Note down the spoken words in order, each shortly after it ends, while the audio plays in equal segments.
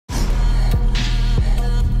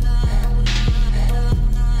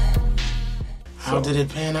How did it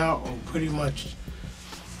pan out? Well, pretty much,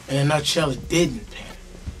 in a nutshell, it didn't pan out.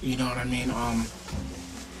 You know what I mean?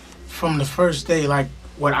 From the first day, like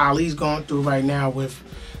what Ali's going through right now with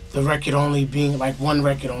the record only being, like one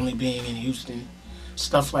record only being in Houston,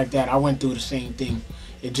 stuff like that, I went through the same thing.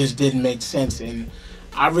 It just didn't make sense, and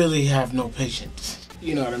I really have no patience.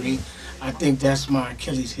 You know what I mean? I think that's my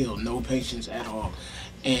Achilles heel, no patience at all.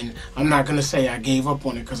 And I'm not going to say I gave up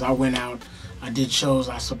on it, because I went out, I did shows,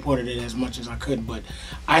 I supported it as much as I could, but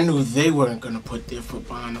I knew they weren't going to put their foot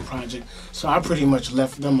behind the project, so I pretty much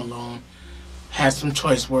left them alone, had some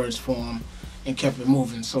choice words for them, and kept it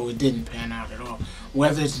moving, so it didn't pan out at all.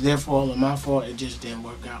 Whether it's their fault or my fault, it just didn't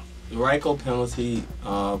work out. The Ryko Penalty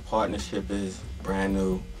partnership is brand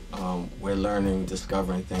new. We're learning,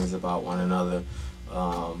 discovering things about one another.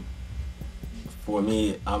 For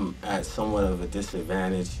me, I'm at somewhat of a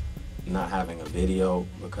disadvantage not having a video,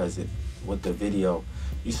 because with the video,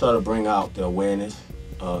 you sort of bring out the awareness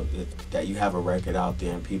that you have a record out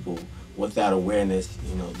there, and people, with that awareness,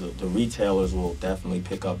 you know, the retailers will definitely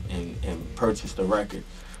pick up and purchase the record.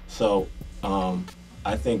 So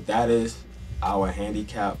I think that is our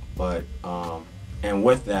handicap, but and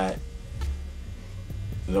with that,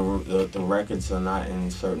 the records are not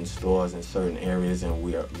in certain stores in certain areas, and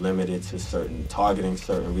we are limited to targeting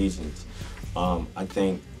certain regions. I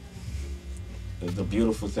think the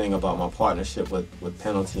beautiful thing about my partnership with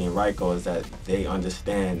Penalty and Ryko is that they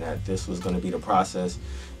understand that this was going to be the process,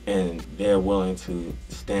 and they're willing to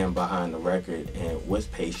stand behind the record and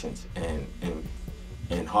with patience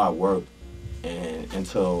and hard work, and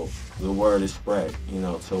until the word is spread, you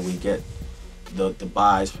know, till we get the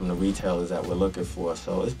buys from the retailers that we're looking for.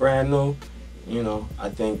 So it's brand new, you know. I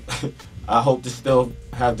think I hope to still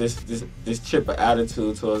have this chipper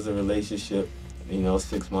attitude towards the relationship, you know,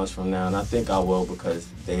 6 months from now, and I think I will, because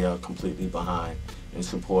they are completely behind in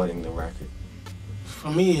supporting the record. For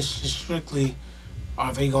me, it's just strictly,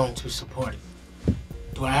 are they going to support it?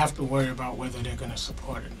 Do I have to worry about whether they're going to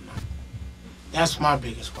support it or not? That's my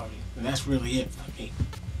biggest worry, and that's really it for me.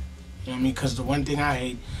 You know what I mean? Because the one thing I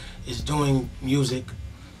hate is doing music,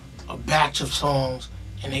 a batch of songs,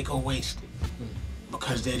 and they go wasted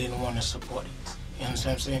because they didn't want to support it. You know what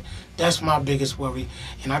I'm saying? That's my biggest worry.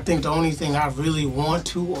 And I think the only thing I really want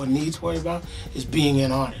to or need to worry about is being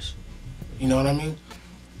an artist. You know what I mean?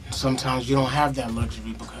 And sometimes you don't have that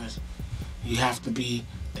luxury, because you have to be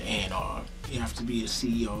the A&R, you have to be the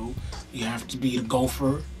CEO, you have to be the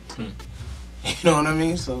gopher. You know what I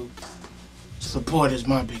mean? So support is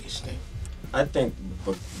my biggest thing. I think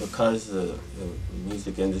because the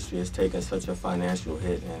music industry has taken such a financial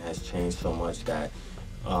hit and has changed so much, that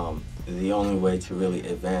the only way to really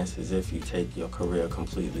advance is if you take your career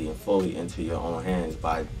completely and fully into your own hands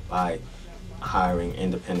by hiring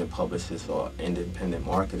independent publicists or independent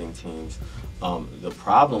marketing teams. The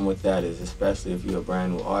problem with that is, especially if you're a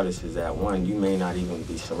brand new artist, is that one, you may not even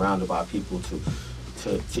be surrounded by people to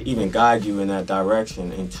even guide you in that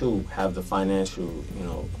direction, and two, have the financial, you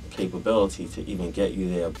know, capability to even get you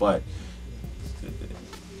there. But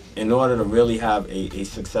in order to really have a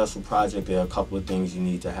successful project, there are a couple of things you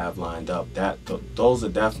need to have lined up. Those are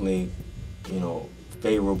definitely, you know,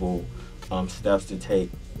 favorable steps to take.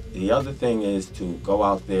 The other thing is to go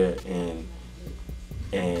out there and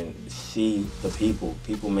see the people.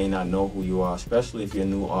 People may not know who you are, especially if you're a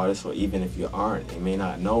new artist, or even if you aren't. They may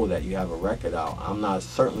not know that you have a record out. I'm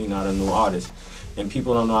certainly not a new artist, and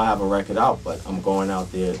people don't know I have a record out, but I'm going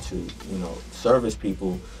out there to, you know, service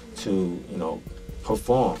people, to, you know,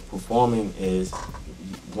 perform. Performing is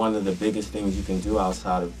one of the biggest things you can do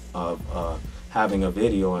outside of having a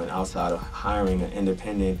video, and outside of hiring an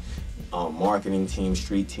independent marketing team,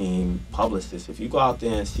 street team, publicist. If you go out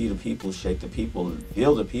there and see the people, shake the people,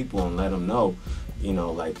 feel the people, and let them know, you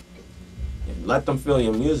know, like, let them feel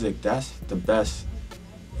your music, that's the best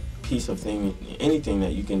piece of anything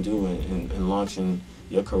that you can do in launching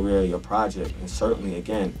your career, your project. And certainly,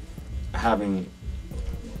 again, having,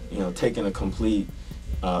 you know, taking a complete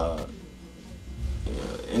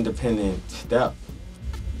independent step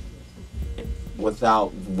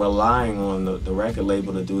without relying on the record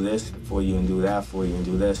label to do this for you and do that for you and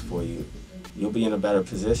do this for you, you'll be in a better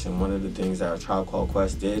position. One of the things that our Tribe Called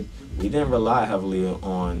Quest did, we didn't rely heavily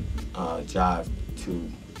on Jive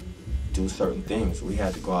to do certain things. We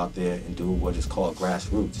had to go out there and do what is called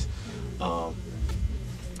grassroots.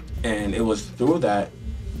 And it was through that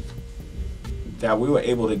we were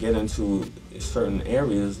able to get into certain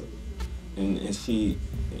areas and see,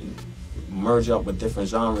 merge up with different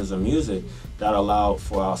genres of music that allowed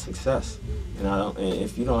for our success. And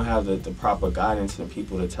if you don't have the proper guidance and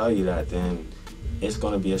people to tell you that, then it's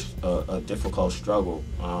going to be a difficult struggle.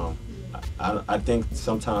 I think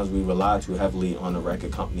sometimes we rely too heavily on the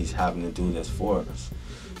record companies having to do this for us.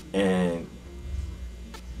 And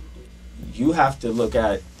you have to look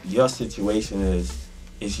at your situation as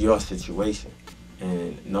it's your situation.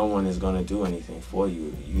 And no one is going to do anything for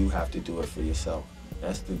you. You have to do it for yourself.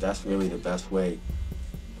 That's really the best way,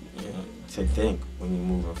 you know, to think when you're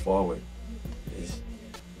moving forward. Is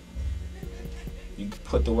you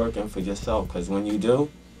put the work in for yourself, because when you do,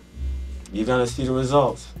 you're going to see the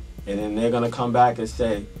results. And then they're going to come back and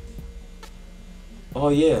say, oh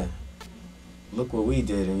yeah, look what we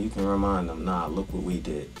did. And you can remind them, nah, look what we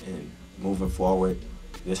did. And moving forward,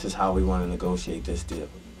 this is how we want to negotiate this deal.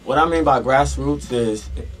 What I mean by grassroots is,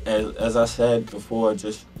 as I said before,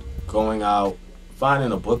 just going out,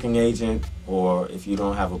 finding a booking agent, or if you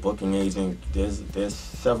don't have a booking agent, there's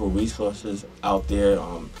several resources out there.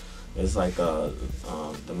 There's like the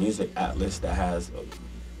Music Atlas that has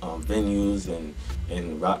venues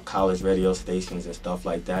and rock college radio stations and stuff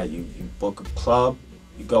like that. You book a club,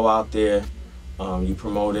 you go out there, you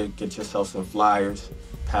promote it, get yourself some flyers,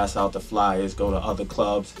 pass out the flyers, go to other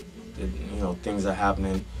clubs, you know, things are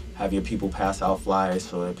happening, have your people pass out flyers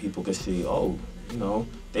so that people can see, oh, you know,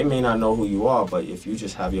 they may not know who you are, but if you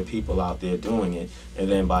just have your people out there doing it, and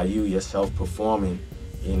then by you yourself performing,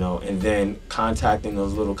 you know, and then contacting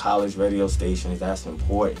those little college radio stations, that's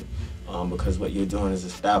important, because what you're doing is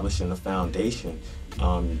establishing a foundation.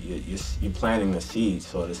 You're planting the seed,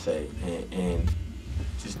 so to say, and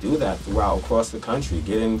just do that throughout across the country.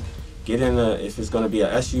 Get in if it's going to be a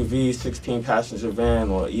SUV, 16 passenger van,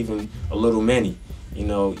 or even a little mini, you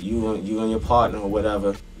know, you and your partner or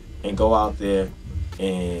whatever, and go out there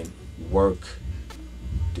and work.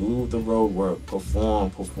 Do the road work,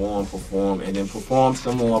 perform, and then perform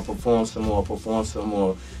some more,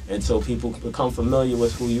 until people become familiar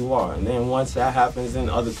with who you are. And then once that happens, then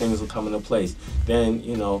other things will come into place. Then,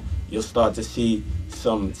 you know, you'll start to see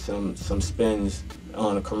some spins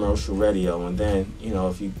on a commercial radio, and then, you know,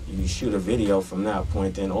 if you shoot a video from that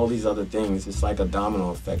point, then all these other things, it's like a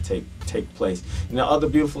domino effect take place. And the other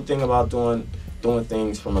beautiful thing about doing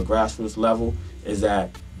things from a grassroots level is that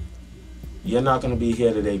you're not going to be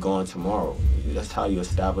here today, gone tomorrow. That's how you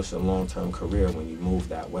establish a long-term career, when you move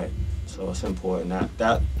that way. So it's important.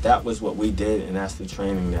 That was what we did, and that's the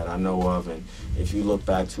training that I know of. And if you look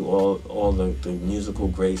back to all the musical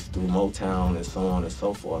greats through Motown and so on and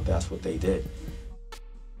so forth, that's what they did.